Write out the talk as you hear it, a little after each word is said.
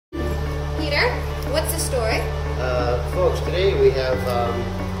What's the story? Folks, today we have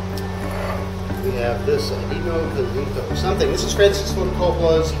this, I don't know, something. This is Francis Ford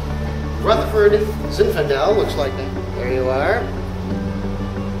Coppola's REVUE Zinfandel. Looks like that. There you are.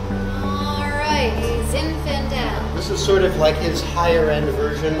 Alright, Zinfandel. This is sort of like his higher end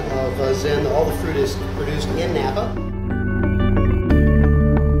version of Zin. All the fruit is produced in Napa.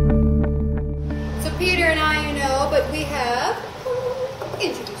 So Peter and I, you know, but we have...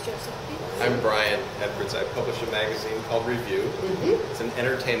 Introduce yourself, Peter. I'm Brian Edwards. I publish a magazine called REVUE. It's an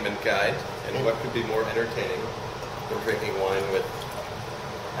entertainment guide, and what could be more entertaining than drinking wine with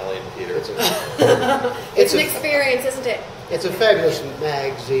Allie and Peter? It's an experience, isn't it? It's a fabulous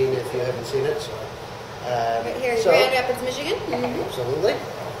magazine if you haven't seen it. So, right here in Grand Rapids, Michigan. Absolutely.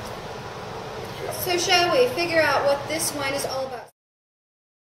 So shall we figure out what this wine is all about?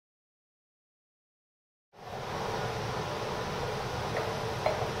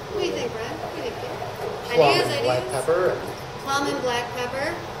 What do you think, Brad? What do you think? Plum and black pepper. Plum and black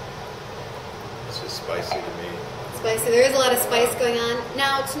pepper. This is spicy to me. Spicy. There is a lot of spice going on.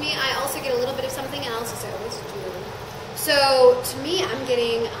 Now, to me, I also get a little bit of something else, as I always do. So, to me, I'm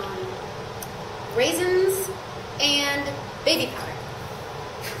getting raisins and baby powder.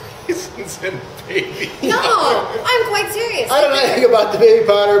 Raisins and baby No, I'm quite serious. I don't know anything about the baby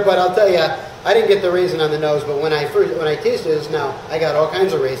powder, but I'll tell you, I didn't get the raisin on the nose. But when I tasted this, now I got all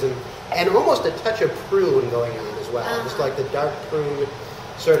kinds of raisin and almost a touch of prune going on as well, just like the dark prune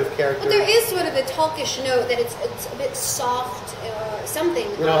sort of character. But there is sort of a talkish note that it's a bit soft, something.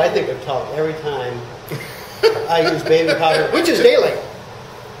 You know, I think of talc every time I use baby powder, which is daily.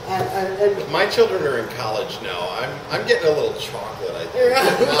 And my children are in college now. I'm getting a little chocolate, I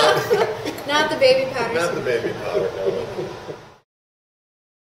think. Not the baby powder. Not the baby powder, no.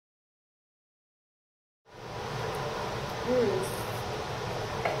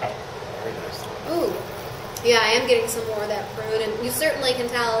 Very nice. Ooh. Yeah, I am getting some more of that prune, and you certainly can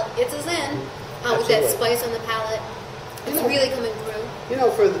tell it's a Zin with that spice on the palate. It's really coming through. You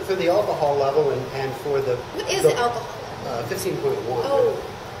know, for the alcohol level and for the... What is the alcohol level? 15.1. Oh.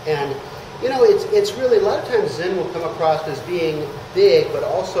 And, you know, it's really, a lot of times Zin will come across as being big, but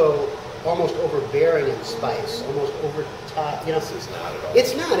also almost overbearing in spice, almost over top. You know, this is not at all.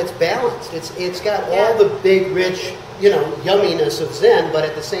 It's not. It's balanced. It's got all the big, rich, you know, yumminess of Zin, but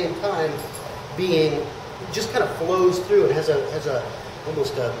at the same time being... just kind of flows through. It has a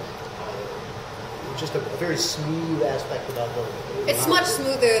almost just a very smooth aspect about the It's much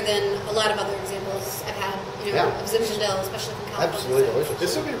smoother than a lot of other examples I've had, you know, of Zinfandel, especially from California. Absolutely delicious.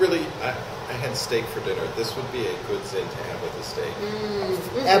 This would be really... I had steak for dinner. This would be a good Zin to have with a steak.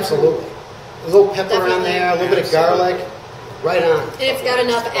 Absolutely. A little pepper on there, a little bit of garlic. Right on. And it's got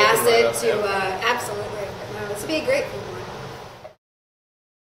enough acid to... absolutely. No, this would be a great food wine.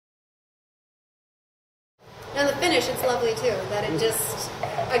 Now the finish, it's lovely too. That it just,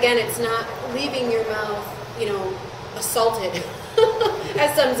 again, it's not leaving your mouth, you know, assaulted,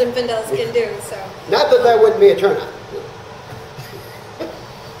 as some Zinfandels can do. So. Not that wouldn't be a turn on.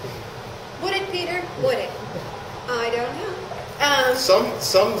 Would it, Peter? Would it? I don't know.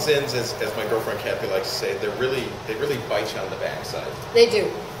 Some Zins, as my girlfriend Kathy likes to say, they really bite you on the backside. They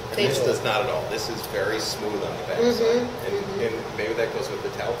do. And this does not at all. This is very smooth on the backside. And maybe that goes with the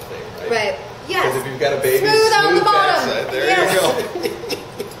talc thing, right? Right. Yes. Because if you've got a baby's smooth on the bottom. backside, there you go.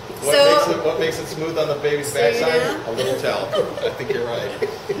 What makes it smooth on the baby's backside? A little talc. I think you're right.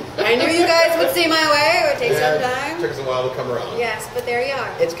 I knew you guys would see my way. It would take some time. It took us a while to come around. Yes, but there you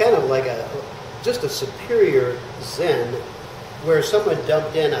are. It's kind of like just a superior Zin where someone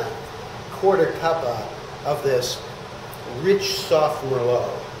dumped in a quarter cup of this rich, soft Merlot.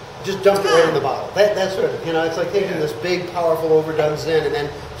 Just dumped it right in the bottle. That's sort of, you know, it's like taking this big, powerful, overdone Zin, and then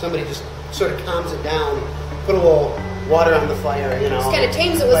somebody just sort of calms it down, put a little water on the fire, you know. Just kind of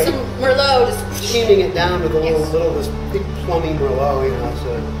tames it with some Merlot. Just steaming it down with a little this big plummy Merlot, you know.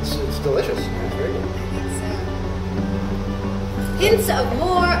 So it's delicious. It's very good. Hints of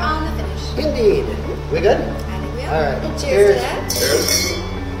more on the finish. Indeed. We good? I think we are. All right. Cheers to that. Cheers.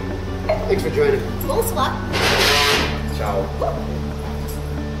 Thanks for joining. Bonsoir. Ciao.